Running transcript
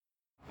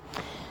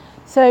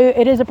So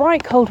it is a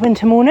bright cold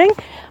winter morning.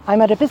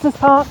 I'm at a business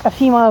park a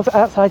few miles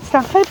outside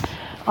Stafford.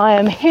 I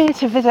am here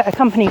to visit a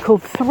company called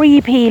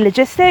 3P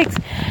Logistics,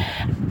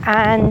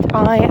 and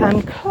I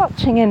am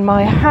clutching in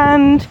my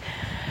hand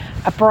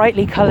a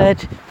brightly coloured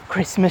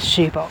Christmas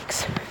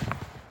shoebox.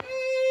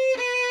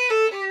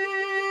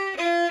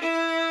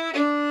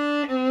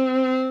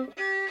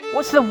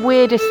 What's the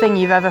weirdest thing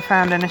you've ever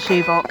found in a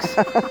shoebox?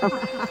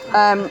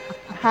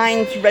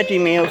 Heinz ready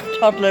meals,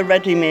 toddler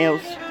ready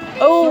meals.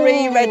 Oh.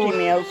 3 ready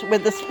meals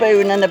with a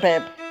spoon and a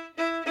bib.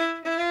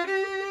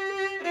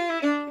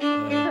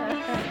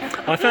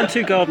 I found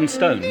 2 garden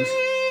stones.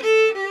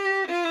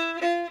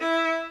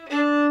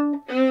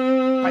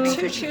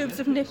 2 tubes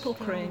of nipple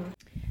cream.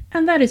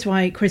 And that is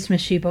why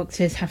Christmas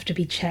shoeboxes have to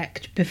be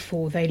checked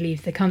before they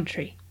leave the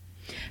country.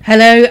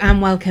 Hello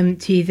and welcome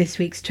to this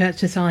week's Church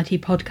Society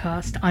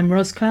podcast. I'm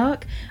Ros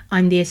Clark,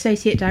 I'm the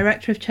Associate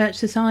Director of Church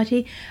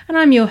Society, and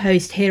I'm your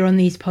host here on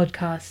these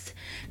podcasts.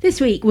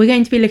 This week we're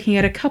going to be looking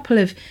at a couple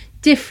of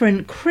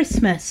different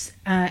Christmas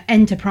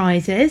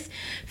enterprises.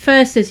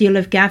 First, as you'll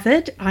have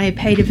gathered, I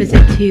paid a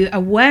visit to a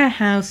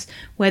warehouse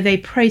where they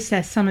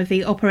process some of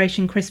the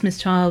Operation Christmas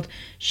Child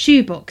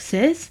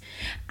shoeboxes.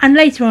 And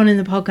later on in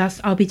the podcast,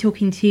 I'll be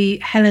talking to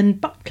Helen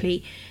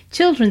Buckley,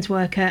 children's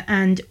worker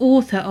and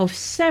author of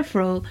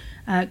several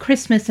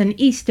Christmas and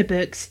Easter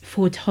books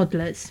for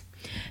toddlers.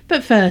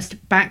 But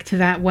first, back to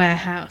that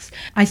warehouse.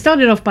 I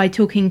started off by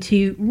talking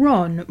to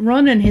Ron.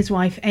 Ron and his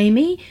wife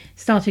Amy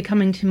started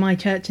coming to my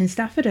church in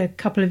Stafford a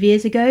couple of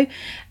years ago.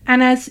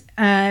 And as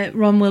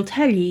Ron will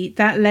tell you,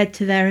 that led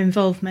to their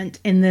involvement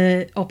in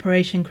the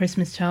Operation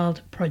Christmas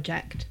Child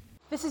project.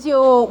 This is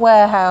your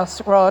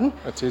warehouse, Ron.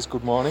 It is.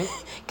 Good morning.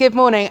 Good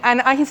morning.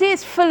 And I can see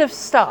it's full of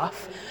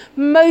stuff.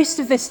 Most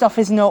of this stuff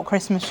is not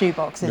Christmas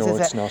shoeboxes, No, is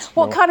it? it's not,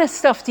 What no. kind of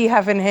stuff do you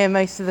have in here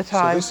most of the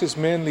time? So this is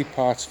mainly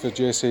parts for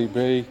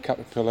JCB,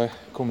 Caterpillar,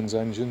 Cummins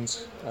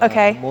engines.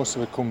 Okay. Most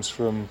of it comes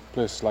from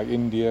places like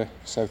India,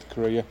 South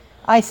Korea.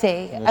 I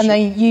see. And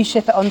then you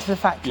ship it onto the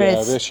factories?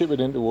 Yeah, they ship it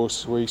into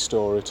us, we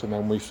store it, and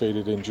then we feed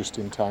it in just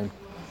in time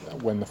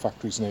when the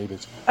factories need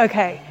it.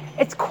 Okay.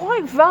 It's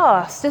quite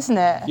vast, isn't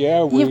it?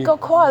 Yeah, You've got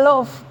quite a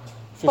lot of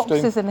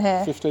boxes in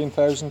here.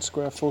 15,000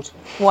 square foot.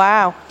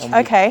 Wow.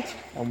 Okay.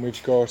 And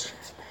we've got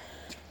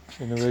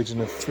in the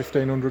region of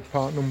 1,500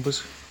 part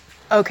numbers.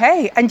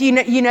 Okay. And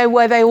you know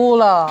where they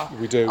all are?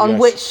 We do, On yes.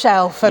 which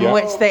shelf and Yeah.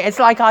 which thing? It's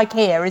like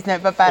IKEA, isn't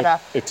it? But better.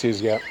 It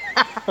is, yeah.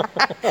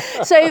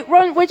 So,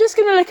 Ron, we're just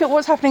going to look at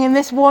what's happening in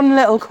this one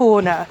little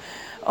corner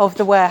of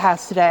the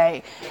warehouse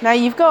today. Now,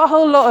 you've got a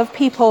whole lot of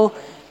people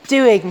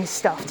doing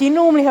stuff. Do you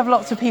normally have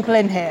lots of people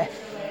in here?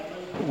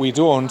 We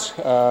don't.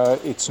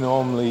 It's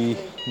normally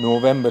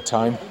November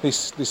time.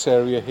 This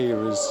area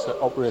here is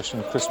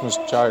Operation Christmas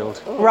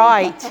Child,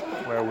 Right.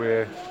 where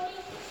we're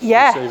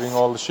Yes. receiving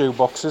all the shoe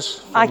boxes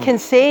from I can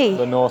see.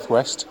 the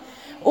northwest.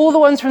 All the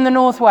ones from the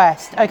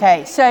northwest.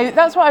 Okay, so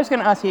that's what I was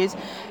going to ask you is,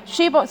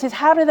 shoeboxes,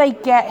 how do they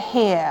get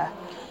here?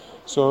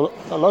 So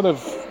a lot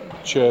of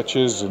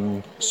churches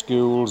and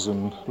schools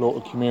and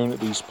local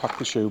communities pack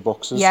the shoe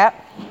boxes Yep.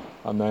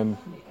 and then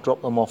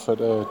drop them off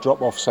at a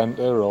drop-off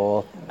centre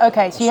or...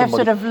 Okay, so you have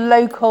sort of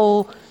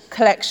local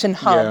collection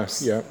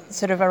hubs yeah.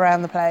 sort of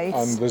around the place.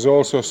 And there's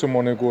also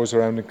someone who goes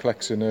around and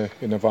collects in a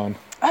van.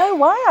 Oh,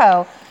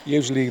 wow.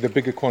 Usually the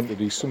bigger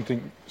quantities,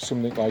 something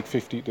like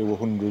 50 to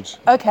 100.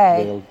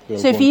 Okay. they'll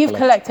So go if and you've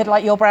collect. collected,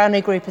 like your Brownie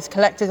group has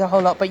collected a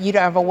whole lot, but you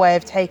don't have a way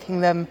of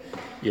taking them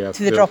Yeah,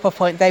 to the drop-off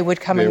point, they would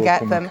come they and will get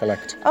come them. and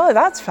collect. Oh,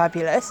 that's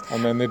fabulous.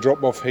 And then they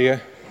drop off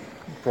here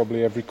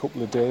probably every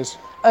couple of days.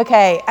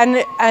 Okay,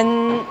 and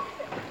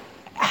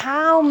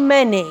how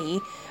many,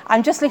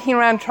 I'm just looking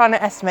around trying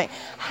to estimate,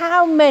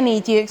 how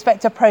many do you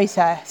expect to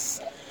process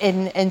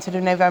in sort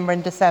of November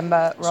and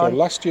December, So Ron?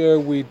 last year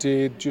we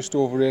did just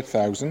over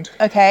 8,000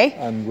 Okay,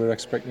 and we're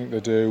expecting to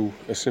do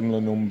a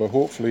similar number,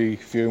 hopefully a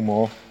few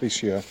more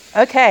this year.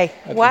 okay,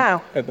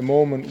 wow. At the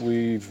moment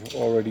we've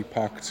already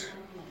packed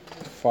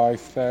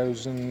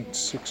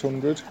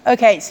 5,600.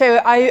 Okay, so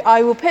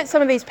I will put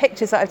some of these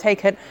pictures that I've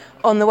taken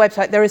on the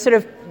website. There are sort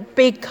of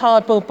big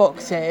cardboard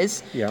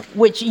boxes, Yeah.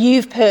 which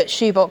you've put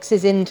shoe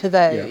boxes into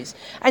those.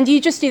 And you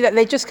just do that,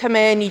 they just come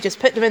in, you just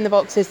put them in the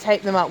boxes,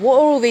 take them up. What are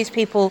all these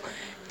people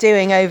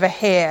doing over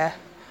here?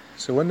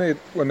 So when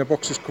the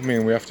boxes come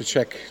in, we have to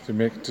check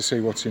to see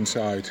what's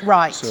inside.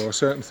 Right. So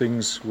certain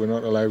things we're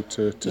not allowed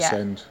to Yeah.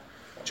 send.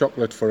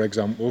 Chocolate, for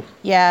example,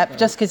 Yeah,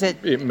 just because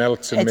it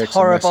melts and it's makes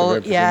horrible, a mess of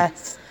everything.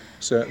 yes.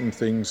 Certain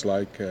things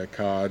like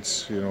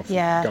cards, for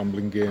Yeah.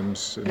 gambling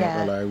games are Yeah.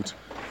 not allowed,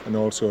 and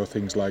also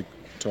things like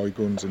toy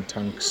guns and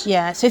tanks.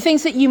 Yeah, so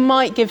things that you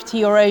might give to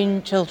your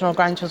own children or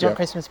grandchildren Yeah. at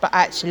Christmas, but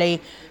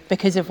actually,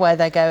 because of where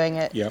they're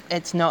going, Yeah.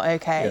 it's not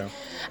okay. Yeah.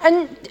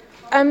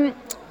 And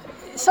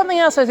something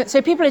else,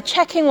 so people are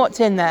checking what's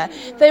in there.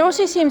 There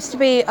also seems to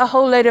be a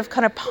whole load of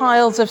kind of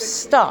piles of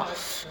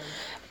stuff.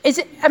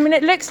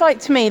 It looks like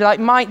to me like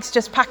Mike's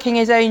just packing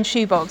his own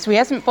shoebox. He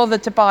hasn't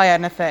bothered to buy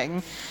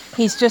anything.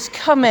 He's just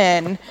come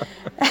in.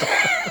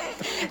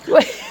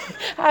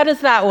 How does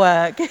that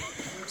work?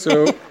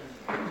 So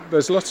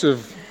there's lots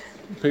of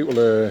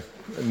people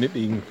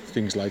knitting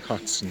things like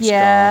hats and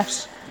Yeah.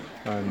 scarves.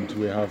 And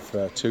we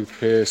have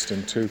toothpaste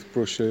and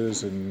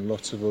toothbrushes and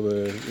lots of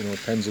other,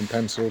 pens and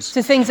pencils.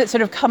 So things that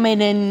sort of come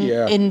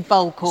in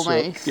bulk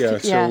almost.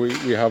 So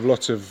we have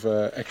lots of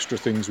extra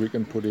things we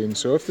can put in.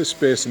 So if there's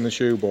space in the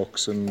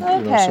shoebox and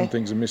some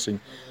things are missing,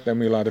 then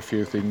we'll add a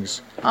few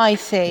things. I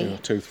see.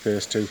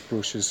 Toothpaste,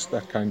 toothbrushes,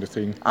 that kind of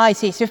thing. I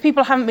see. So if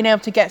people haven't been able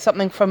to get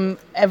something from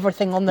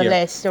everything on the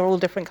list or all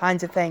different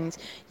kinds of things,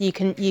 you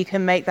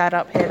can make that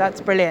up here.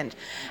 That's brilliant.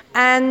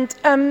 And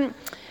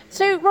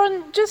so,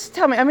 Ron, just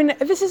tell me, I mean,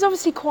 this is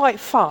obviously quite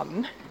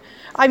fun.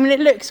 I mean, it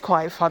looks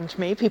quite fun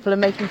to me. People are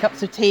making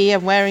cups of tea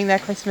and wearing their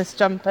Christmas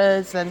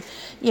jumpers and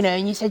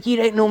you said you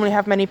don't normally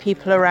have many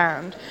people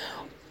around.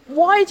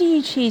 Why do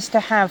you choose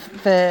to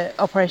have the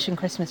Operation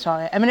Christmas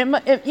Child? I mean,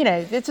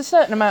 it's a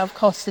certain amount of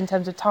cost in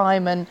terms of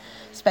time and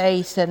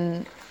space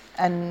and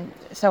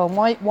so on.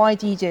 Why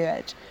do you do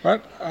it? Well,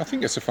 I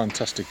think it's a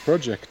fantastic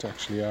project,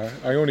 actually.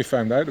 I only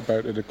found out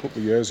about it a couple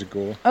of years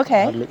ago.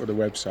 Okay. I had a look at the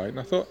website and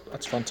I thought,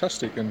 that's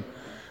fantastic. And,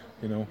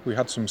 we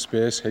had some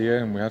space here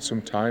and we had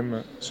some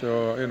time.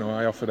 So,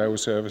 I offered our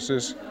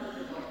services.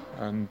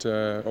 And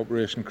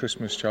Operation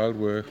Christmas Child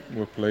were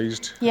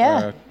pleased,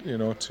 to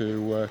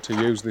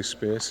use this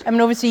space. I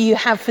mean, obviously you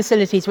have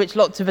facilities which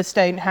lots of us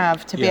don't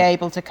have to be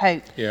able to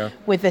cope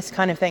with this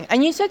kind of thing.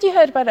 And you said you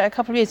heard about it a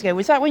couple of years ago.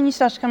 Was that when you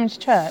started coming to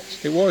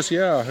church? It was,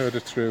 yeah. I heard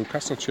it through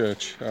Castle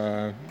Church,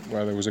 where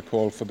there was a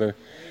call to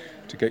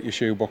get your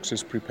shoe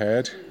boxes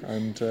prepared,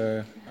 and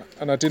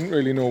I didn't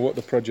really know what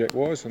the project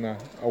was, and I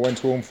went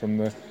home from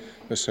the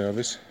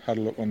service, had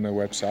a look on their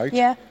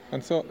website,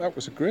 and thought that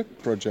was a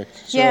great project.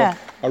 So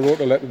I wrote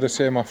a letter the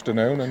same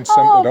afternoon and sent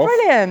it off. Oh,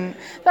 brilliant.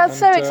 That's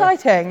so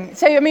exciting.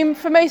 So, I mean,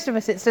 for most of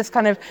us, it's just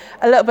kind of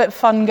a little bit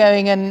fun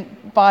going and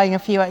buying a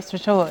few extra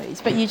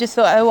toys, but you just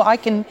thought, I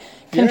can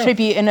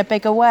contribute in a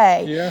bigger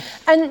way. Yeah.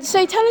 And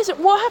so tell us,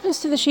 what happens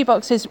to the shoe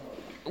boxes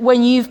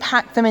when you've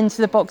packed them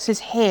into the boxes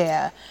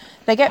here?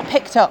 They get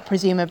picked up,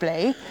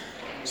 presumably.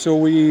 So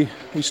we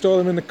store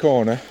them in the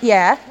corner.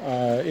 Yeah.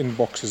 In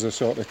boxes of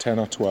sort of 10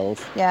 or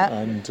 12. Yeah.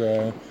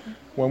 And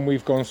when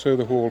we've gone through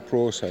the whole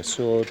process,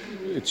 so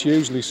it's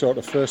usually sort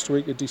of first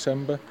week of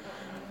December,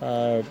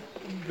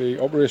 the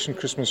Operation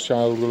Christmas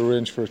Child will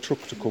arrange for a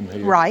truck to come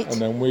here. Right. And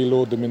then we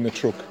load them in the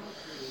truck.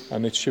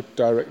 And it's shipped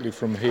directly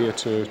from here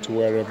to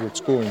wherever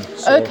it's going.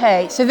 So,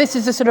 okay, so this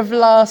is the sort of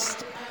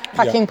last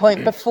packing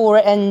point before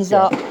it ends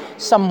up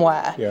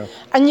somewhere. Yeah.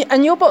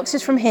 And your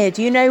boxes from here,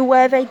 do you know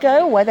where they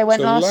go, where they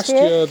went last year?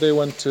 Last year they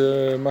went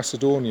to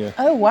Macedonia.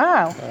 Oh,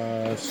 wow.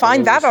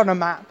 Find that on a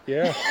map.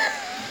 Yeah.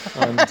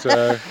 And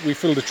we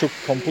filled the truck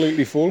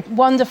completely full.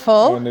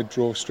 Wonderful. And it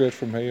drove straight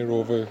from here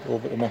over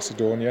to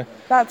Macedonia.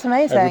 That's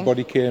amazing.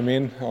 Everybody came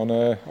in on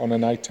a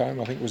night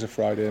time. I think it was a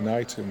Friday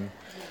night, and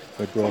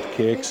they brought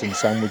cakes and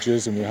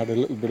sandwiches, and we had a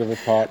little bit of a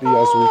party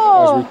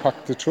as we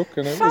packed the truck,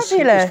 and it was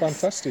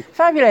fantastic.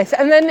 Fabulous.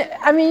 And then,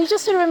 I mean, you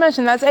just sort of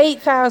imagine that's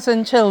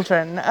 8,000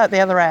 children at the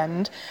other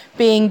end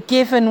being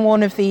given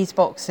one of these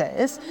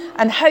boxes,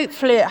 and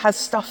hopefully it has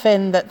stuff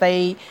in that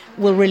they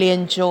will really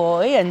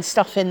enjoy and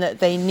stuff in that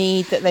they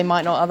need that they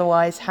might not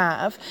otherwise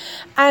have.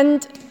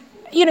 And,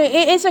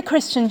 it is a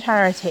Christian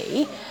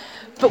charity,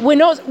 but we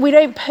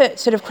don't put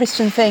sort of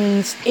Christian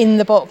things in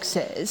the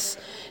boxes.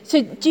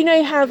 So do you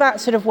know how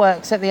that sort of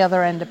works at the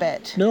other end a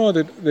bit? No,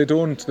 they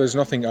don't. There's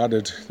nothing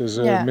added. There's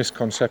a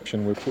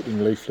misconception with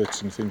putting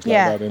leaflets and things like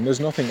that in. There's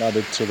nothing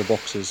added to the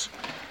boxes.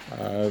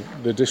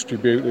 They're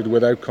distributed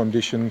without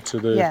condition to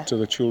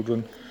the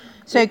children.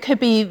 So it could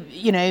be,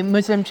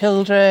 Muslim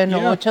children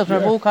or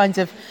children of all kinds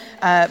of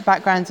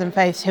backgrounds and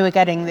faiths who are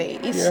getting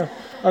these. Yeah,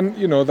 and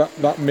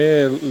that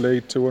may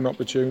lead to an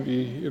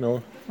opportunity,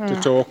 to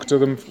talk to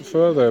them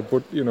further,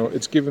 but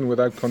it's given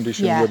without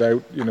condition,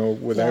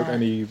 without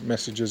any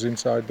messages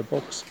inside the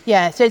box.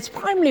 Yeah, so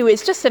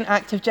it's just an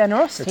act of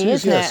generosity,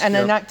 isn't it? And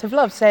an act of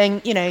love,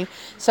 saying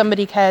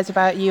somebody cares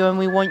about you and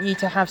we want you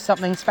to have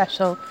something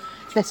special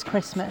this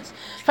Christmas.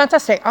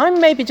 Fantastic.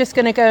 I'm maybe just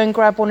going to go and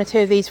grab one or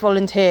two of these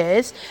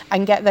volunteers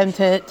and get them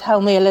to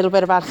tell me a little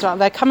bit about it.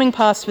 They're coming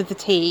past with the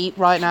tea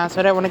right now, so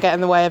I don't want to get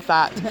in the way of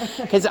that,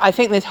 because I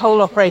think this whole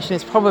operation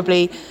is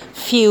probably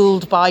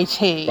fueled by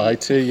tea. By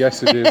tea,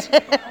 yes it is.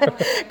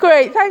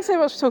 Great. Thanks so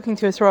much for talking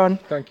to us, Ron.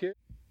 Thank you.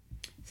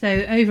 So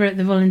over at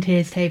the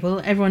volunteers table,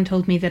 everyone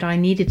told me that I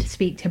needed to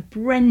speak to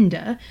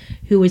Brenda,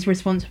 who was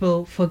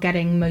responsible for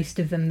getting most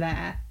of them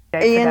there.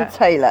 Ian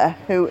Taylor,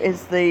 who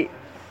is the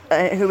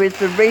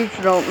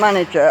regional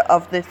manager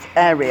of this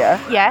area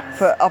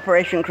for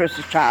Operation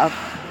Christmas Child,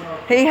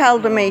 he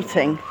held a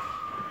meeting.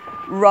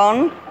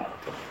 Ron,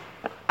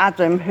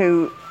 Adam,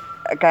 who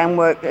again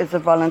worked as a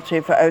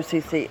volunteer for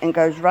OCC and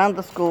goes round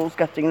the schools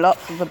getting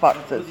lots of the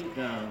boxes,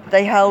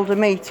 they held a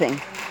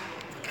meeting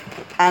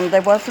and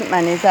there wasn't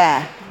many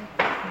there,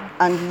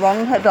 and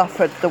Ron had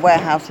offered the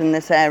warehouse in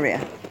this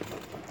area,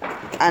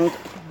 and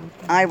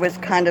I was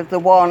kind of the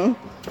one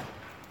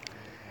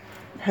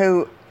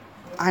who,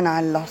 and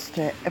I lost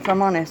it. If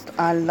I'm honest,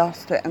 I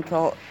lost it and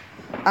thought,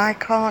 I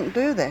can't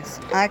do this.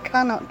 I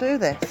cannot do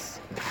this.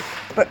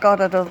 But God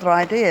had other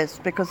ideas,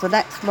 because the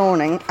next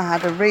morning I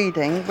had a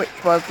reading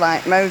which was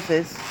like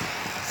Moses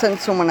sent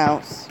someone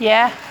else.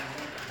 Yeah.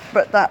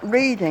 But that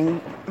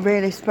reading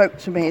really spoke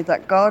to me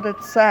that God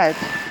had said,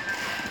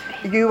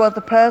 you are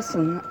the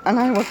person and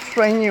I will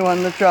train you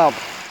on the job.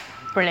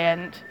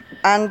 Brilliant.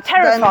 And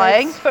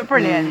terrifying, but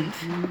brilliant.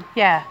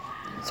 Yeah.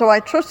 So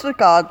I trusted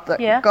God that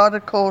Yeah. God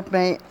had called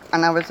me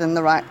and I was in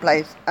the right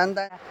place. And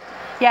then...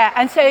 Yeah,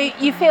 and so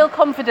you feel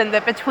confident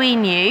that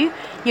between you,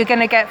 you're going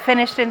to get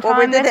finished in time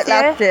Well, we did this it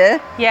last year?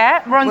 year.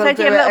 Yeah, Ron We'll said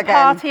you do have a it little again.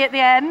 party at the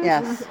end?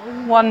 Yes.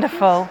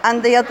 Wonderful.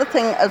 And the other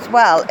thing as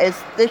well is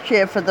this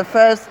year, for the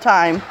first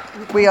time,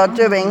 we are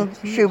doing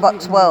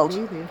Shoebox World.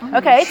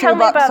 Okay, tell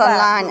me Shoebox about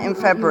that. online in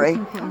February.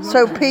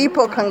 So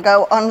people can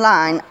go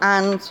online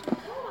and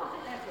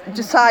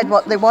decide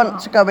what they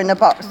want to go in a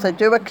box. They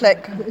do a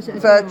click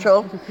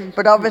virtual,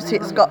 but obviously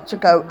it's got to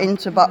go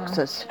into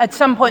boxes. At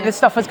some point the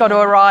stuff has got to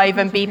arrive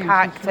and be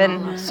packed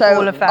and So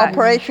all of that.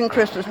 Operation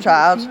Christmas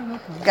Child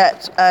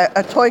gets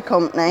a toy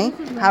company,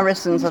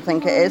 Harrison's I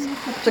think it is,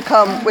 to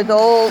come with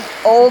all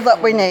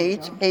that we need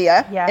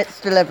here. Yes.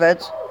 It's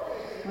delivered.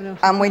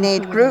 And we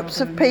need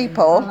groups of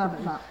people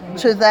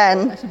to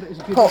then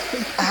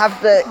have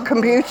the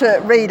computer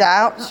read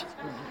out.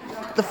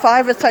 The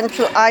 5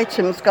 essential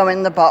items go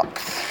in the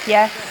box.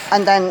 Yes.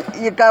 And then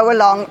you go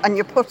along and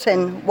you put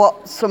in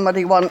what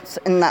somebody wants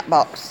in that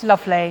box.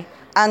 Lovely.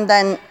 And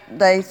then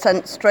they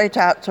sent straight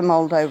out to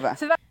Moldova.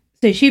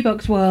 So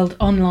Shoebox World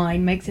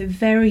online makes it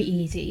very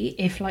easy.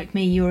 If, like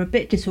me, you're a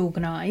bit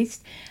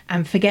disorganised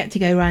and forget to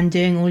go around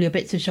doing all your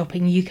bits of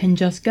shopping, you can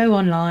just go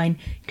online,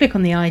 click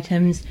on the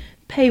items,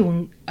 pay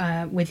one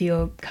with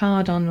your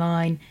card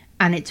online,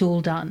 and it's all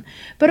done.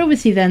 But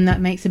obviously then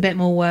that makes a bit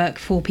more work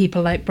for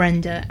people like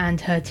Brenda and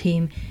her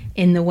team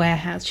in the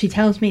warehouse. She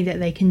tells me that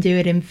they can do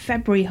it in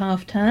February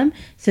half term,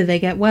 so they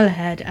get well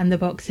ahead and the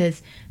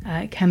boxes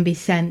can be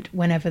sent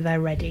whenever they're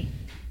ready.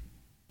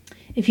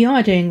 If you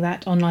are doing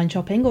that online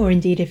shopping, or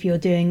indeed if you're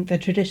doing the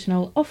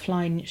traditional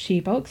offline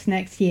shoebox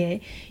next year,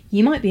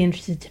 you might be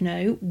interested to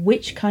know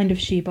which kind of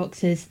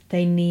shoeboxes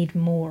they need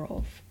more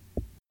of.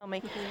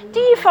 Do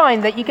you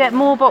find that you get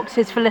more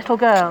boxes for little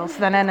girls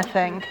than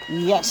anything?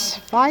 Yes,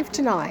 5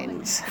 to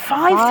 9s.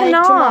 5 to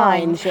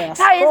 9? Yes.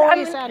 That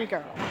is, boys and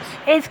girls.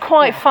 It's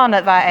quite fun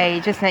at that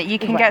age, isn't it? You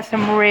can get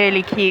some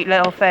really cute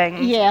little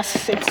things.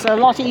 Yes, it's a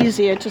lot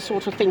easier to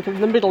sort of think of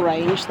the middle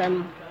range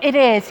than It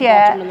is,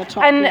 yeah. bottom and the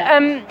top.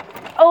 And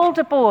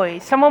older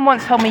boys, someone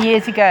once told me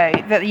years ago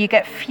that you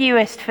get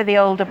fewest for the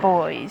older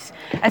boys.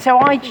 And so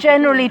I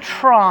generally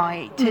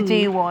try to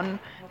do one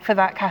for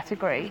that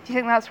category. Do you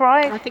think that's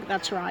right? I think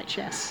that's right,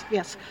 yes.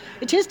 Yes.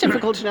 It is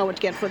difficult to know what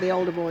to get for the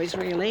older boys,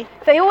 really.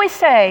 They always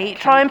say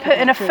try and put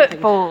in a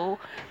football.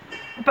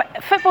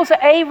 But footballs are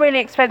A, really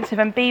expensive,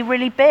 and B,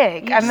 really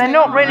big, and they're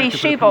not really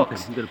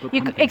shoebox.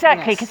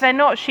 Exactly, because they're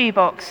not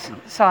shoebox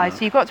size,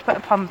 so you've got to put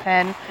a pump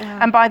in,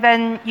 and by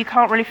then you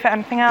can't really fit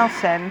anything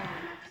else in.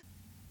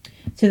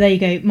 So there you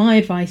go. My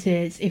advice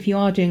is, if you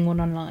are doing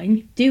one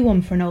online, do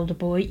one for an older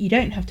boy. You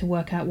don't have to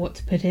work out what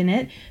to put in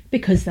it,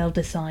 because they'll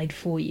decide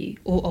for you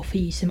or offer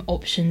you some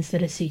options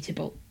that are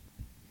suitable.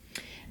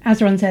 As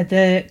Ron said,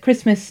 the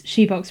Christmas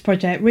Shoebox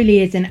project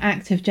really is an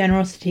act of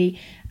generosity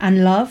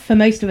and love. For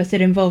most of us,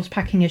 it involves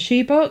packing a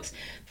shoebox.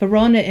 For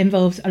Ron, it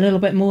involves a little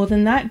bit more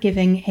than that,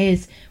 giving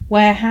his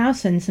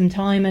warehouse and some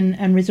time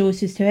and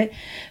resources to it.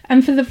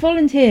 And for the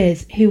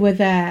volunteers who were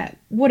there,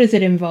 what does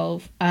it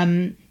involve?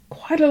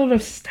 Quite a lot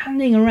of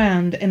standing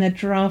around in a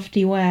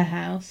drafty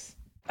warehouse.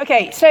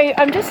 Okay, so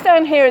I'm just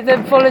down here at the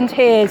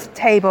volunteers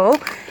table.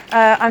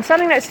 I'm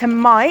standing next to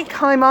Mike.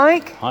 Hi,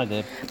 Mike. Hi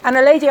there. And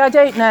a lady I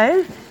don't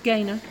know.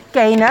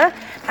 Gaynor.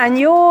 And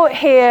you're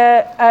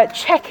here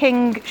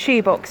checking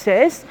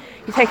shoeboxes.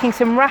 You're taking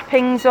some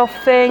wrappings off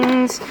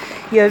things.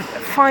 You're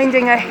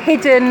finding a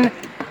hidden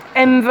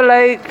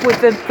envelope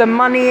with the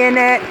money in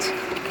it.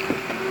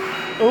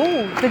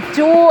 Oh, the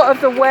door of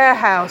the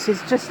warehouse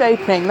is just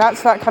opening.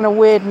 That's that kind of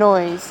weird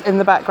noise in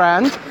the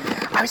background.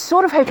 I was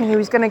sort of hoping he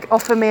was going to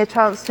offer me a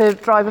chance to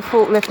drive a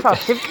forklift truck.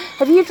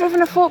 Have you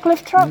driven a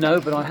forklift truck? No,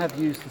 but I have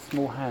used the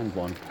small hand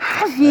one.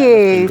 Have you?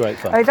 It's been great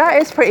fun. Oh,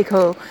 that is pretty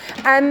cool.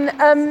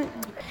 And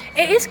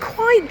it is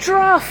quite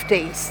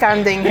drafty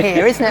standing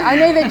here, isn't it? I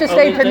know they just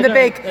opened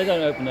They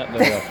don't open that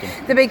very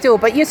often. the big door,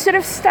 but you're sort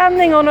of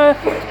standing on a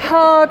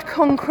hard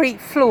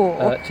concrete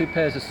floor. 2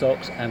 pairs of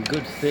socks and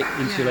good thick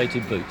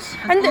insulated boots.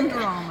 And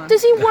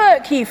does he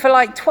work you for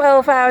like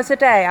 12 hours a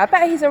day? I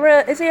bet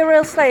is he a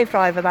real slave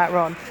driver, that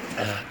Ron?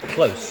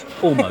 Close,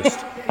 almost.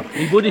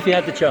 He would if he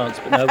had the chance,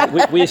 but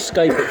no, we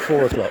escape at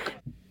 4 o'clock.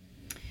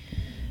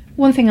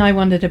 One thing I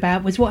wondered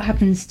about was what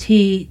happens to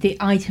the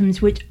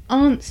items which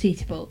aren't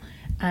suitable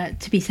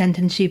to be sent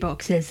in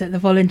shoeboxes that the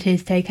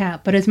volunteers take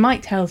out. But as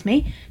Mike tells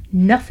me,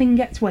 nothing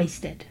gets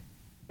wasted.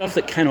 Stuff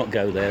that cannot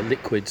go there,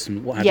 liquids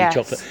and what have Yes.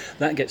 you, chocolate,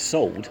 that gets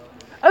sold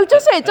Oh,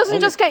 does it? It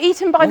doesn't just get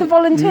eaten by the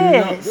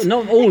volunteers?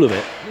 No, not all of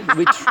it.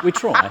 We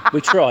try,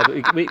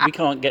 but we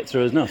can't get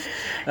through enough.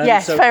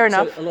 Yes, fair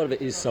enough. So a lot of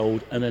it is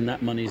sold, and then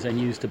that money is then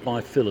used to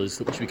buy fillers,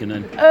 which we can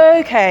then...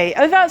 Okay.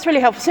 Oh, that's really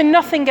helpful. So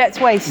nothing gets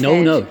wasted?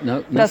 No, nothing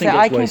gets wasted.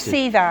 I can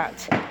see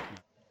that.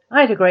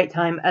 I had a great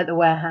time at the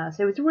warehouse.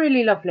 It was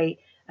really lovely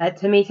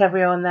to meet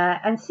everyone there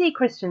and see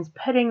Christians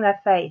putting their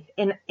faith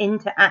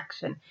into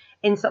action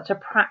in such a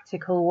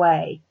practical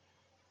way.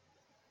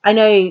 I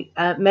know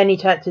many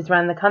churches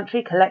around the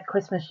country collect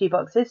Christmas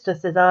shoeboxes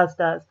just as ours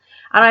does,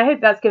 and I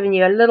hope that's given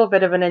you a little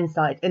bit of an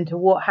insight into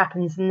what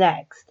happens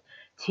next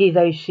to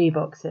those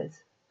shoeboxes.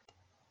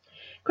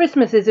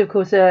 Christmas is, of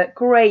course, a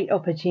great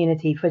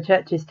opportunity for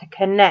churches to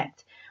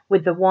connect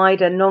with the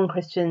wider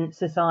non-Christian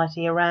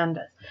society around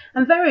us,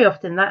 and very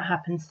often that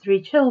happens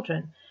through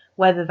children,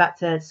 whether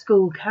that's a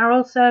school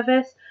carol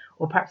service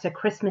or perhaps a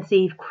Christmas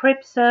Eve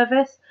crib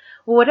service,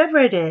 or whatever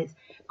it is.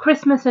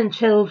 Christmas and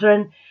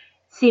children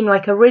seem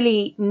like a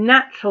really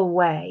natural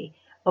way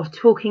of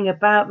talking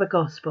about the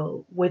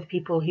gospel with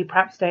people who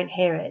perhaps don't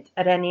hear it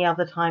at any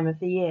other time of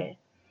the year.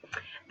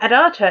 At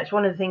our church,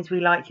 one of the things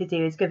we like to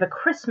do is give a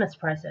Christmas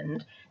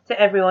present to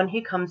everyone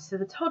who comes to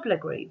the toddler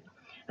group.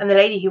 And the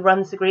lady who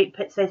runs the group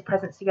puts those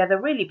presents together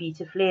really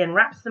beautifully and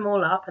wraps them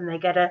all up, and they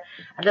get a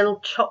little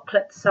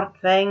chocolate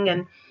something.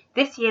 And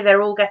this year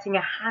they're all getting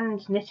a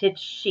hand-knitted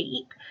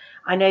sheep.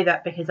 I know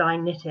that because I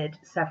knitted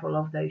several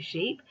of those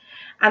sheep.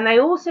 And they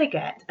also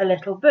get a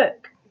little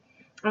book.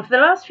 And for the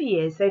last few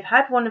years, they've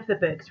had one of the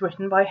books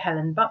written by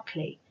Helen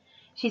Buckley.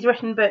 She's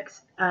written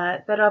books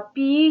that are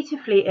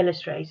beautifully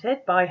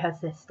illustrated by her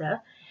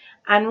sister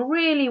and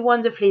really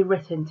wonderfully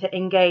written to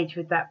engage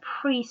with that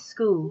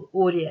preschool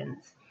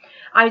audience.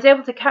 I was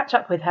able to catch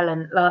up with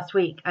Helen last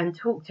week and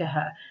talk to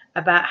her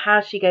about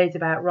how she goes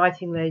about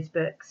writing those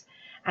books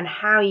and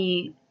how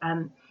you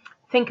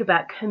think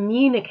about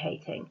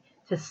communicating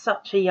to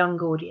such a young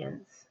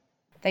audience.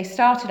 They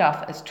started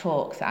off as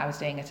talks that I was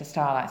doing at a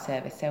Starlight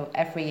service. So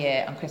every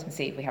year on Christmas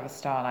Eve we have a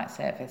Starlight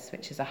service,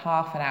 which is a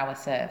half an hour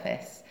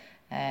service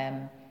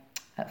at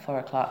 4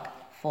 o'clock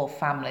for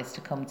families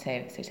to come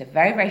to. So it's a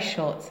very, very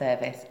short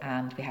service,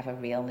 and we have a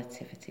real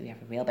nativity. We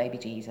have a real baby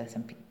Jesus,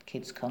 and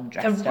kids come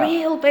dressed up. A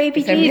real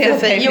baby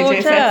Jesus at your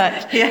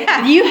church?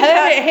 Yeah. You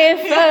heard it here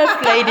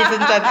first, ladies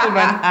and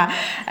gentlemen.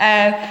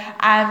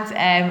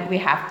 We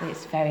have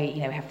this we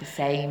have the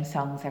same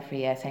songs every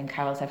year, same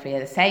carols every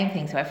year, the same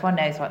thing, so everyone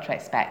knows what to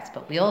expect.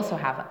 But we also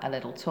have a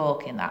little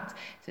talk in that.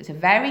 So it's a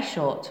very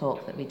short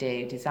talk that we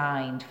do,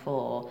 designed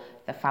for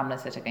the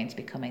families that are going to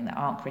be coming that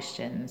aren't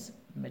Christians,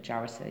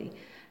 majority.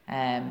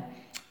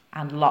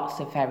 And lots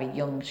of very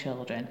young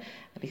children.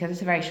 Because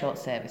it's a very short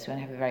service, we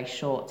only have a very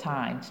short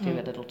time to do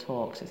a little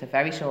talk. So it's a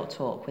very short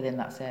talk within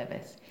that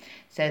service.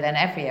 So then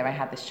every year I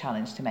had this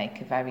challenge to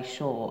make a very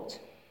short,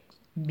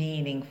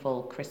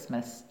 meaningful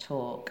Christmas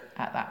talk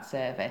at that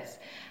service.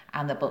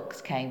 And the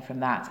books came from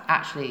that.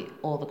 Actually,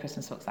 all the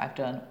Christmas books that I've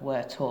done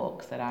were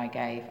talks that I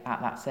gave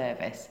at that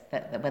service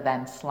that were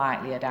then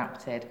slightly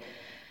adapted.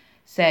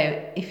 So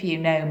if you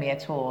know me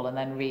at all and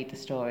then read the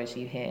stories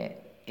you hear,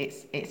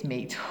 it's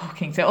me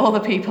talking to all the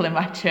people in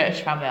my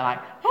church family. Are like,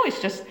 oh,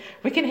 it's just,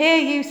 we can hear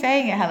you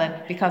saying it, Helen,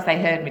 because they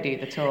heard me do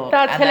the talk.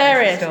 That's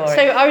hilarious. So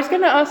I was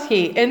going to ask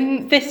you,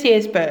 in this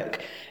year's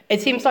book,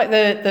 it seems like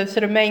the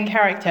sort of main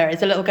character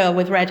is a little girl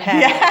with red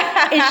hair.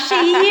 Yeah. Is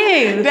she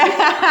you?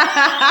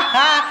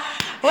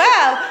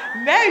 Well,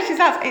 no,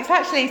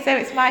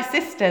 it's my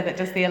sister that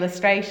does the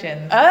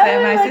illustrations. Oh,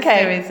 so my sister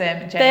okay. is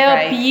Jen They are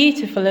Gray.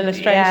 Beautiful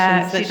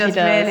illustrations she does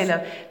really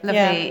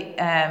lovely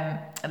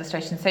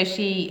illustrations. So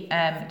she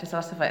does a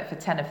lot of work for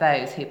 10 of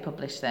those who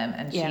publish them,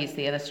 and she's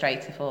the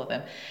illustrator for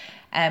them.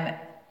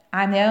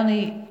 I'm the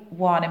only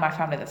one in my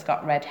family that's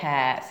got red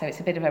hair, so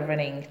it's a bit of a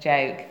running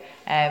joke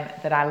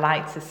that I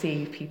like to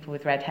see people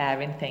with red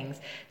hair in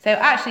things. So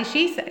actually,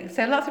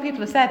 so lots of people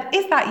have said,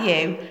 "Is that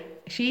you?"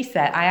 She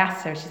said, I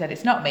asked her, she said,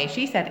 "It's not me."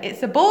 She said,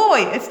 "It's a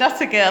boy, it's not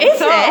a girl."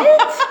 Is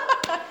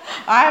it?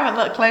 I haven't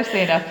looked closely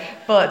enough,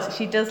 but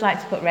she does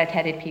like to put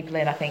red-headed people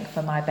in, I think,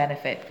 for my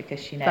benefit, because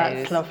she knows.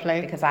 That's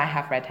lovely. Because I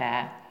have red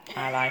hair.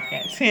 I like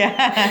it. Yeah.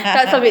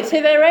 That's lovely.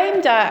 So they're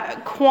aimed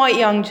at quite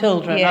young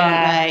children,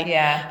 aren't they?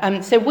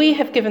 Yeah. So we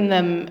have given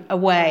them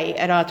away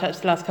at our church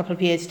the last couple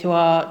of years to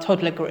our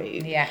toddler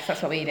group. Yes,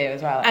 that's what we do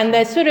as well. Actually. And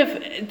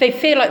they're they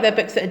feel like they're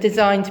books that are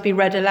designed to be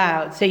read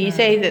aloud. So you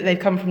say that they've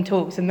come from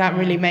talks, and that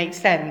really makes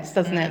sense,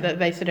 doesn't it? That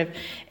they sort of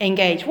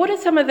engage. What are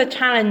some of the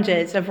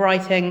challenges of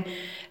writing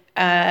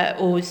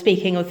or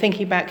speaking or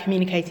thinking about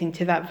communicating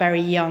to that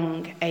very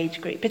young age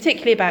group,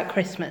 particularly about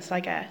Christmas, I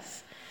guess?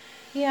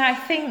 Yeah,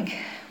 I think,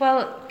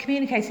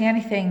 communicating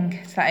anything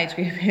to that age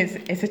group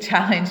is a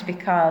challenge,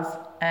 because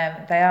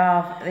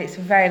it's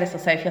very little.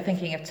 So if you're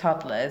thinking of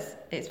toddlers,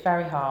 it's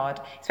very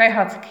hard. It's very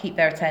hard to keep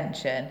their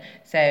attention.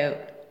 So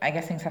I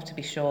guess things have to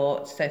be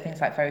short. So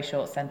things like very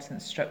short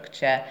sentence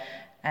structure.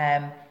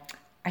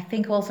 I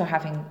think also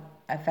having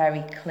a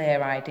very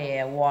clear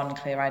idea, one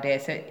clear idea.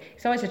 So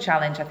it's always a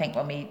challenge, I think,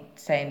 when we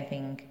say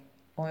anything,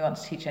 when we want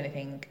to teach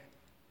anything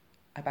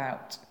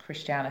about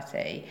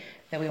Christianity,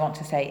 that we want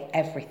to say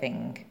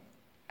everything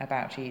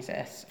about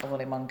Jesus all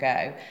in one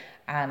go.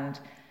 And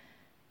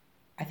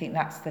I think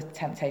that's the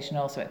temptation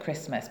also at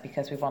Christmas,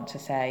 because we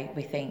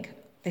think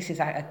this is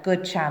a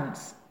good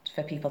chance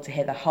for people to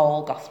hear the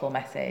whole gospel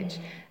message.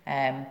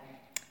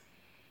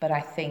 But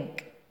I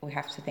think we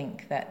have to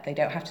think that they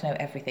don't have to know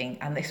everything,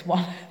 and this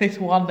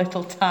one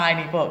little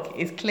tiny book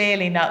is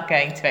clearly not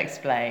going to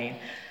explain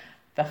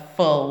the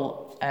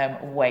full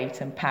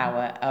weight and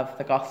power of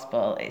the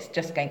gospel. It's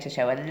just going to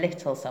show a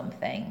little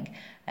something.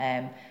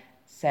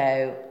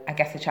 So I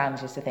guess the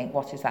challenge is to think,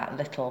 what is that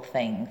little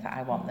thing that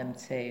I want them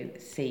to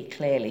see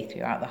clearly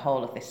throughout the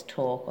whole of this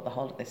talk or the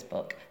whole of this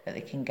book, that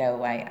they can go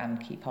away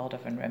and keep hold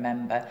of and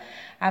remember.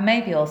 And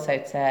maybe also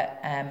to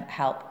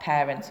help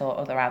parents or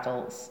other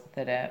adults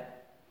that are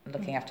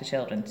looking after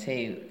children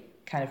to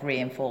kind of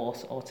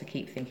reinforce or to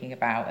keep thinking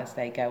about as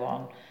they go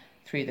on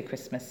through the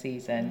Christmas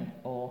season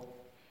or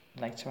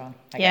later on,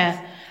 I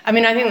guess. I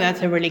mean, I think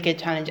that's a really good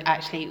challenge,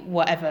 actually.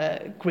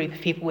 Whatever group of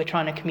people we're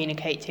trying to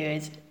communicate to,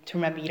 is to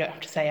remember you don't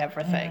have to say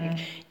everything.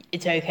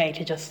 It's okay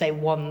to just say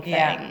one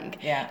thing.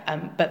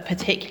 But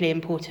particularly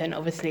important,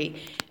 obviously,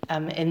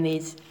 in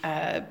these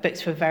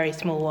books for very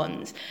small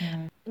ones.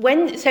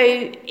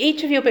 So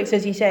each of your books,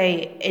 as you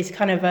say, is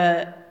kind of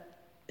a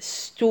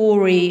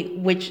story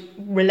which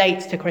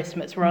relates to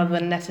Christmas rather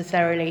than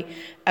necessarily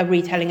a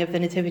retelling of the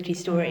nativity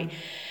story.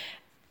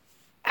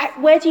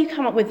 Where do you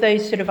come up with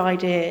those sort of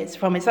ideas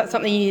from? Is that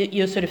something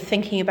you're sort of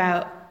thinking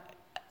about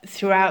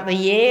throughout the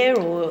year,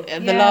 or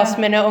at the last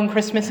minute on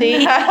Christmas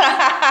Eve?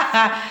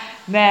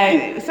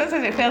 No,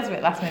 sometimes it feels a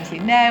bit last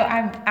minute. No,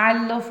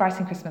 I love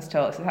writing Christmas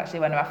talks. It's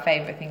actually one of my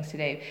favourite things to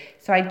do.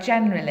 So I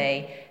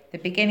generally, the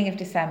beginning of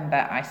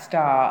December, I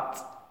start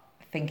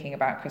thinking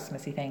about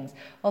Christmassy things.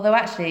 Although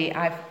actually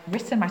I've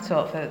written my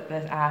talk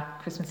for our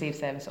Christmas Eve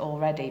service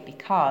already,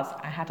 because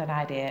I had an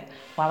idea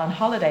while on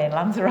holiday in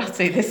Lanzarote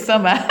this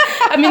summer.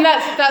 I mean,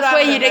 that's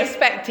where you'd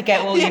expect to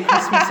get all your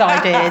Christmas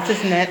ideas,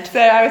 isn't it?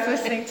 So I was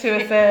listening to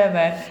a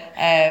sermon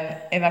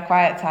in my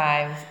quiet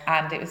times,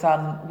 and it was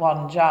on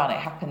 1 John. It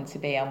happened to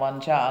be on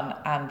 1 John,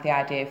 and the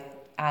idea of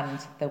and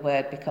the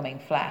word becoming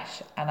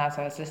flesh. And as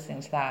I was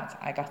listening to that,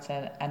 I got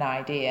an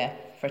idea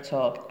for a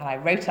talk, and I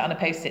wrote it on a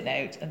post-it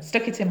note and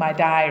stuck it in my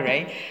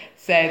diary.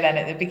 So then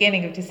at the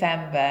beginning of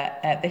December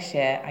this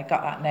year, I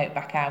got that note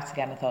back out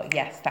again and thought,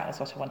 yes, that was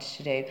what I wanted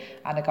to do,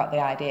 and I got the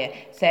idea.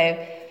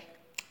 So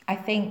I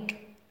think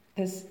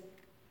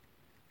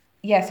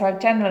so I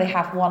generally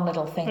have one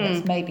little thing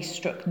that's maybe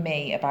struck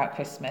me about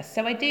Christmas.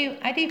 So I do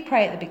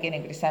pray at the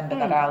beginning of December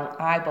that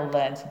I will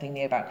learn something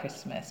new about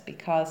Christmas,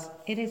 because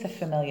it is a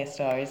familiar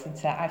story, isn't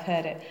it? I've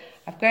heard it.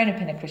 I've grown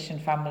up in a Christian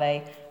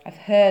family. I've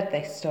heard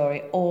this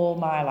story all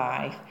my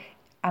life,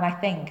 and I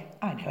think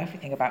I know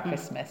everything about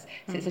Christmas.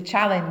 So it's a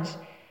challenge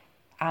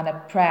and a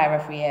prayer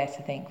every year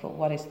to think, well,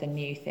 what is the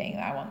new thing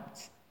that I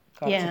want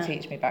God to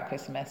teach me about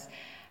Christmas?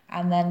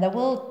 And then there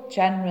will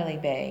generally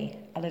be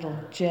a little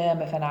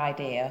germ of an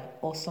idea,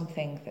 or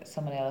something that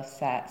someone else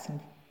said,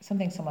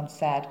 something someone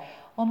said,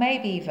 or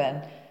maybe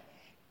even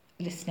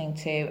listening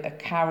to a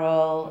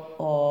carol,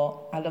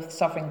 or I love the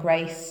Sovereign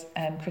Grace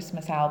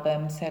Christmas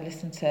album, so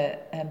listen to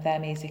their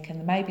music,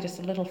 and maybe just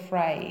a little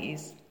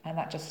phrase, and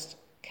that just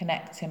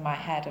connects in my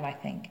head, and I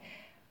think,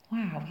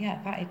 wow,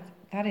 yeah,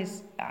 that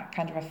is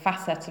kind of a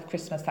facet of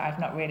Christmas that I've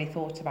not really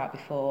thought about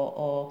before,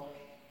 or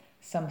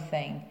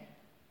something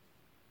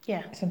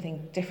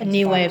different, a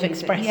new way of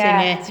expressing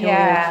it.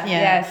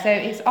 So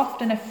it's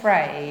often a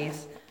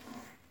phrase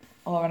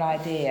or an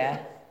idea,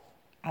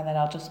 and then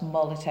I'll just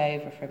mull it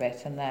over for a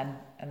bit, and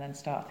then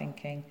start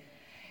thinking.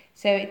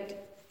 So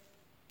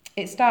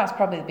it starts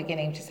probably at the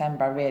beginning of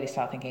December. I really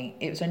start thinking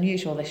it was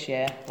unusual this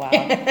year. Wow,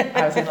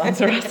 I was in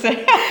Lanzarote.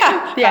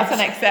 That's an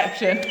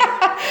exception.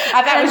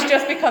 And that was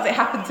just because it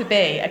happened to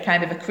be a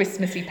kind of a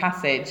Christmassy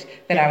passage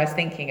that I was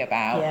thinking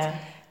about.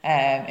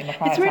 In my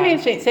quiet It's really time.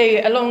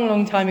 interesting. So a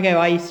long time ago,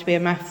 I used to be a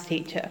maths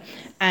teacher,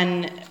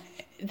 and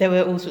there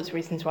were all sorts of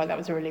reasons why that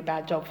was a really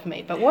bad job for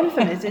me. But one of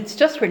them is it's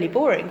just really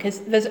boring, because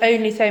there's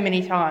only so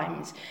many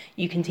times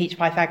you can teach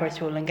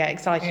Pythagoras rule and get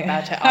excited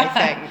about it, I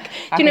think.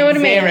 Do you know what I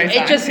mean?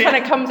 It just kind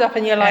of comes up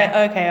and you're like,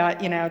 okay,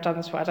 I've done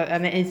this before,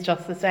 and it is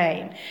just the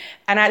same.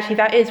 And actually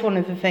that is one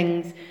of the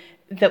things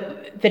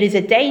that is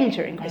a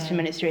danger in Christian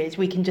ministry, is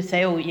we can just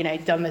say,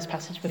 done this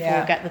passage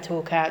before, get the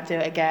talk out, do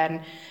it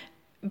again.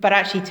 But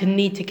actually to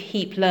need to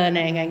keep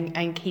learning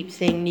and keep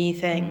seeing new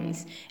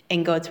things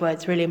in God's word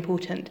is really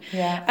important.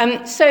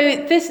 So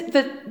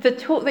the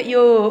talk that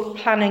you're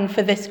planning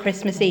for this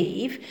Christmas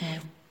Eve,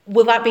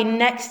 will that be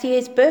next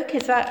year's book?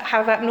 Is that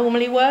how that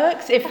normally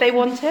works, if they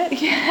want it?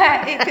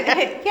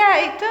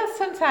 It does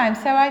sometimes.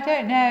 So I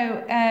don't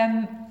know.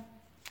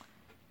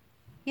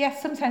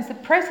 Sometimes the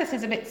process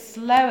is a bit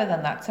slower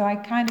than that. So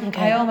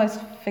I almost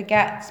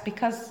forget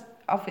because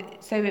of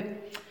it. So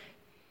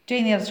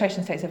doing the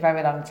illustration takes a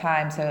very long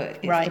time, so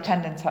it's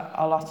dependent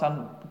a lot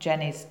on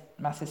Jenny's,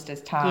 my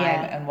sister's, time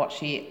and what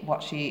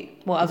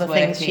other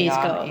things she's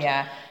got.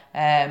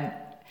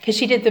 Because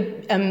she did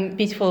the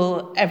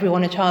beautiful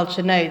 "Everyone a Child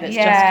Should Know" that's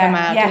just come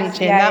out, didn't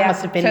she? And that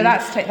must have been... So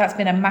that's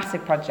been a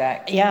massive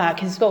project. Yeah,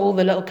 because it's got all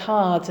the little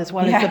cards as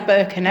well as the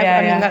book and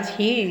everything. I mean, that's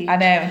huge. I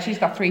know, and she's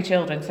got 3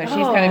 children, so she's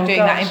kind of doing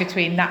that in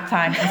between nap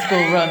times and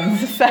school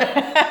runs.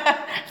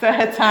 So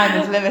her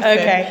time is limited.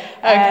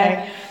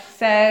 Okay.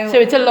 So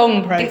it's a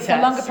long process. It's a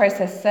longer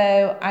process.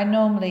 So I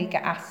normally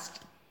get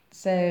asked.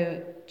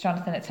 So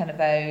Jonathan at 10 of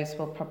those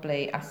will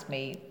probably ask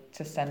me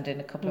to send in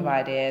a couple of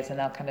ideas,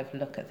 and I'll kind of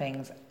look at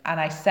things, and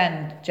I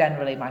send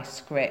generally my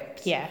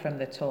scripts from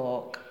the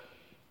talk,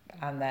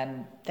 and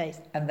then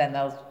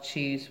they'll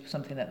choose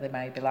something that they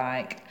maybe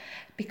like.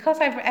 Because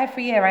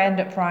every year I end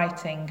up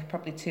writing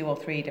probably 2 or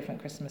 3 different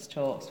Christmas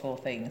talks for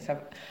things.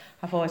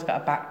 I've always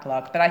got a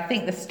backlog, but I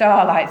think the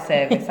Starlight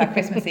service, our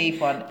Christmas Eve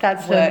one,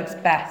 works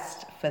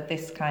best for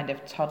this kind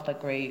of toddler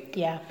group.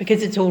 Yeah,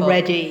 because it's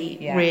already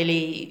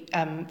really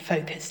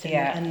focused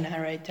and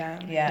narrowed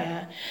down.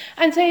 Yeah.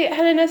 And so,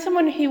 Helen, as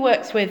someone who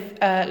works with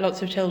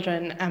lots of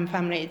children and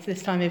families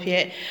this time of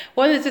year,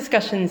 one of the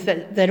discussions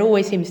that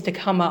always seems to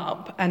come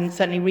up, and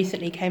certainly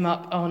recently came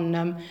up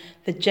on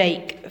the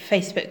Jake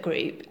Facebook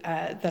group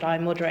that I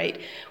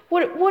moderate,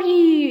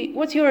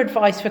 what's your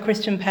advice for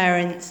Christian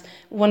parents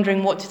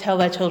wondering what to tell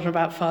their children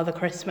about Father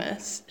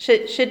Christmas?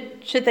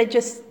 Should they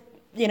just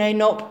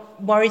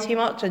not worry too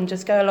much and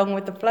just go along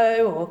with the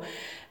flow,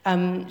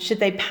 or should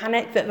they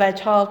panic that their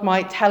child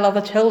might tell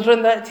other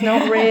children that it's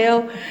not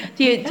real?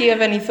 Do you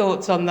have any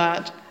thoughts on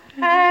that?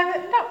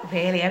 Not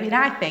really. I mean,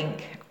 I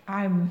think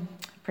I'm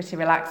pretty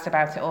relaxed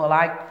about it all.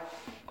 I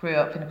grew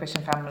up in a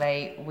Christian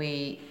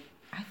family.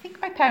 I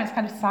think my parents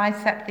kind of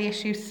sidestepped the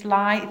issue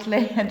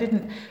slightly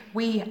and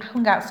we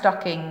hung out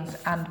stockings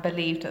and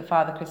believed that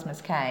Father Christmas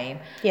came.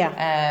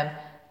 Yeah.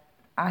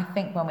 I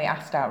think when we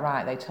asked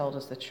outright, they told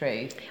us the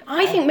truth.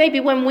 I think maybe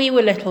when we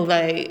were little,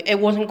 though, it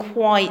wasn't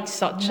quite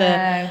such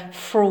a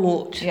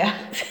fraught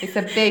it's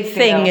a big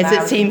thing as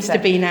it seems to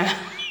be now.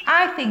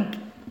 I think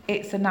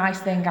it's a nice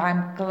thing.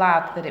 I'm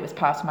glad that it was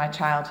part of my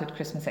childhood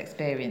Christmas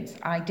experience.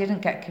 I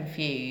didn't get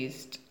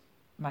confused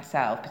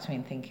myself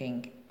between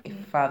thinking, if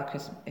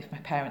my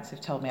parents have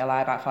told me a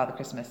lie about Father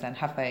Christmas, then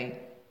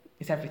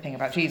is everything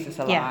about Jesus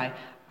a lie?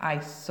 I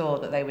saw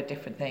that they were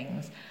different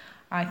things.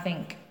 I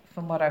think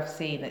from what I've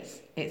seen,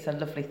 it's a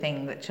lovely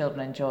thing that children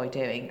enjoy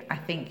doing. I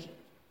think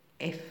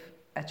if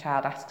a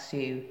child asks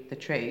you the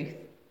truth,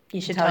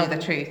 you should tell you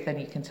the truth, then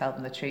you can tell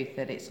them the truth,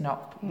 that it's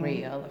not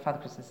real. Father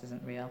Christmas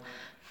isn't real.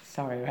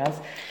 Sorry,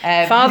 Ros.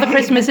 Father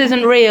Christmas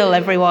isn't real,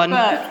 everyone.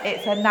 But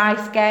it's a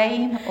nice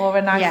game or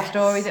a nice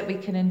story that we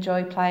can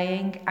enjoy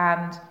playing,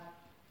 and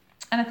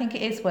I think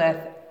it is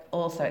worth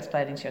also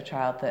explaining to your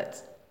child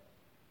that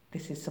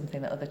this is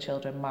something that other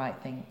children might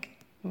think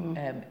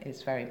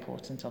is very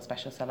important or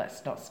special, so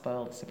let's not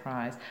spoil the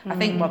surprise. I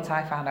think once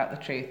I found out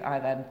the truth, I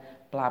then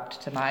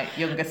blabbed to my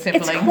younger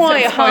siblings. It's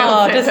quite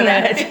hard, isn't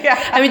it?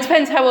 I mean, it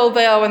depends how old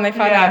they are when they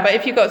find out, but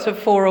if you've got sort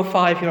of 4 or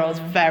 5-year-olds,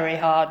 very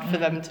hard for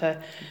them to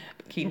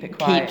keep it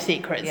quiet. Keep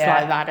secrets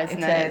like that,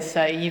 isn't it?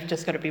 So you've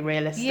just got to be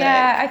realistic.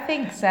 Yeah, I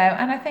think so.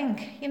 And I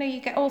think,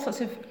 you get all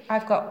sorts of...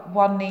 I've got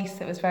one niece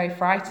that was very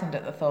frightened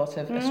at the thought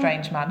of a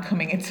strange man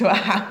coming into her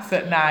house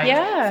at night.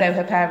 Yeah. So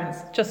her parents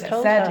just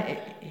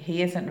said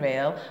he isn't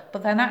real.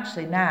 But then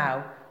actually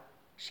now,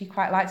 she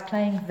quite likes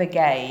playing the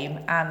game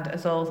and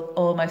has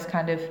almost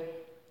kind of...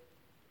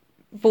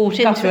 Bought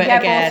into it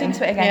again.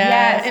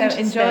 Yeah, so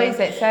enjoys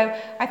it. So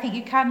I think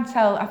you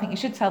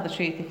should tell the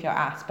truth if you're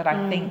asked, but I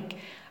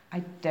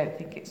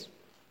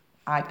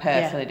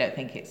personally don't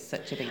think it's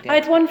such a big deal. I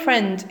had one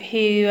friend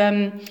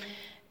who,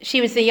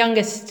 she was the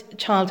youngest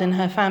child in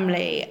her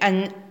family,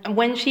 and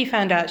when she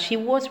found out, she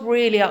was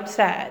really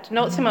upset.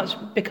 Not so much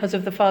because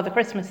of the Father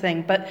Christmas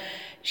thing, but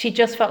she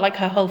just felt like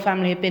her whole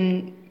family had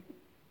been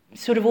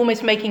sort of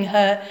almost making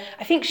her,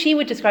 I think she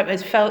would describe it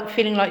as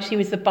feeling like she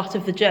was the butt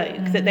of the joke,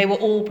 that they were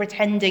all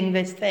pretending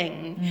this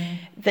thing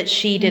that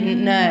she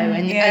didn't know,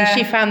 and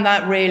she found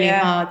that really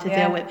hard to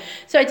deal with.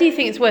 So I do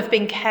think it's worth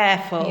being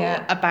careful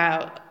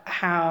about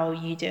how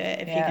you do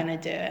it if you're going to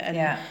do it,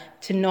 and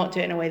to not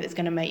do it in a way that's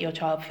going to make your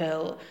child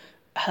feel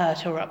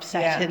hurt or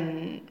upset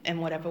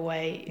in whatever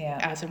way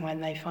as and when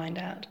they find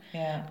out.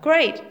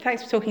 Great,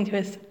 thanks for talking to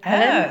us,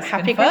 Helen.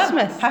 Happy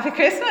Christmas. Happy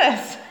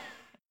Christmas.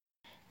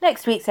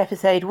 Next week's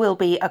episode will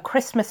be a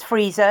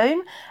Christmas-free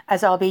zone,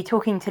 as I'll be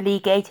talking to Lee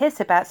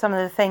Gatiss about some of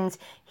the things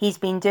he's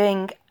been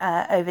doing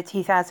over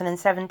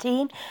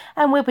 2017,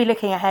 and we'll be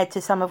looking ahead to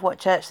some of what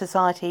Church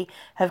Society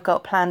have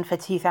got planned for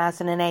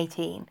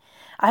 2018.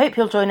 I hope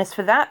you'll join us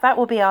for that. That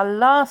will be our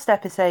last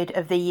episode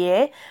of the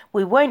year.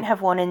 We won't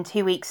have one in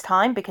 2 weeks'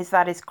 time because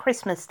that is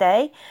Christmas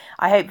Day.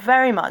 I hope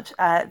very much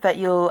that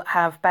you'll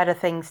have better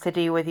things to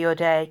do with your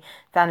day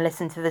than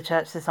listen to the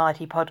Church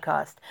Society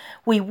podcast.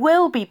 We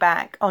will be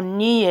back on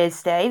New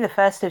Year's Day, the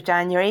 1st of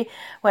January,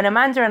 when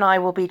Amanda and I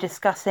will be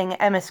discussing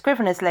Emma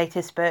Scrivener's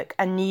latest book,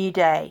 A New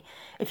Day.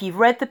 If you've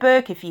read the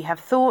book, if you have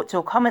thoughts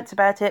or comments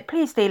about it,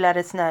 please do let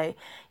us know.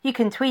 You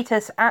can tweet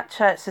us at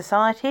Church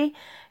Society.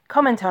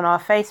 comment on our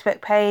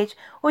Facebook page,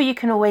 or you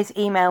can always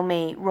email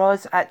me,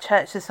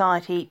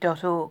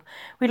 ros@churchsociety.org.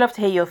 We'd love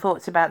to hear your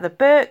thoughts about the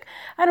book,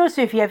 and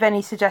also if you have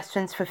any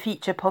suggestions for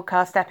future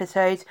podcast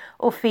episodes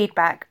or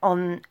feedback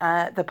on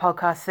the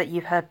podcasts that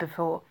you've heard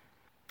before.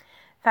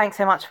 Thanks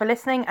so much for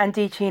listening, and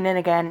do tune in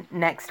again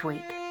next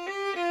week.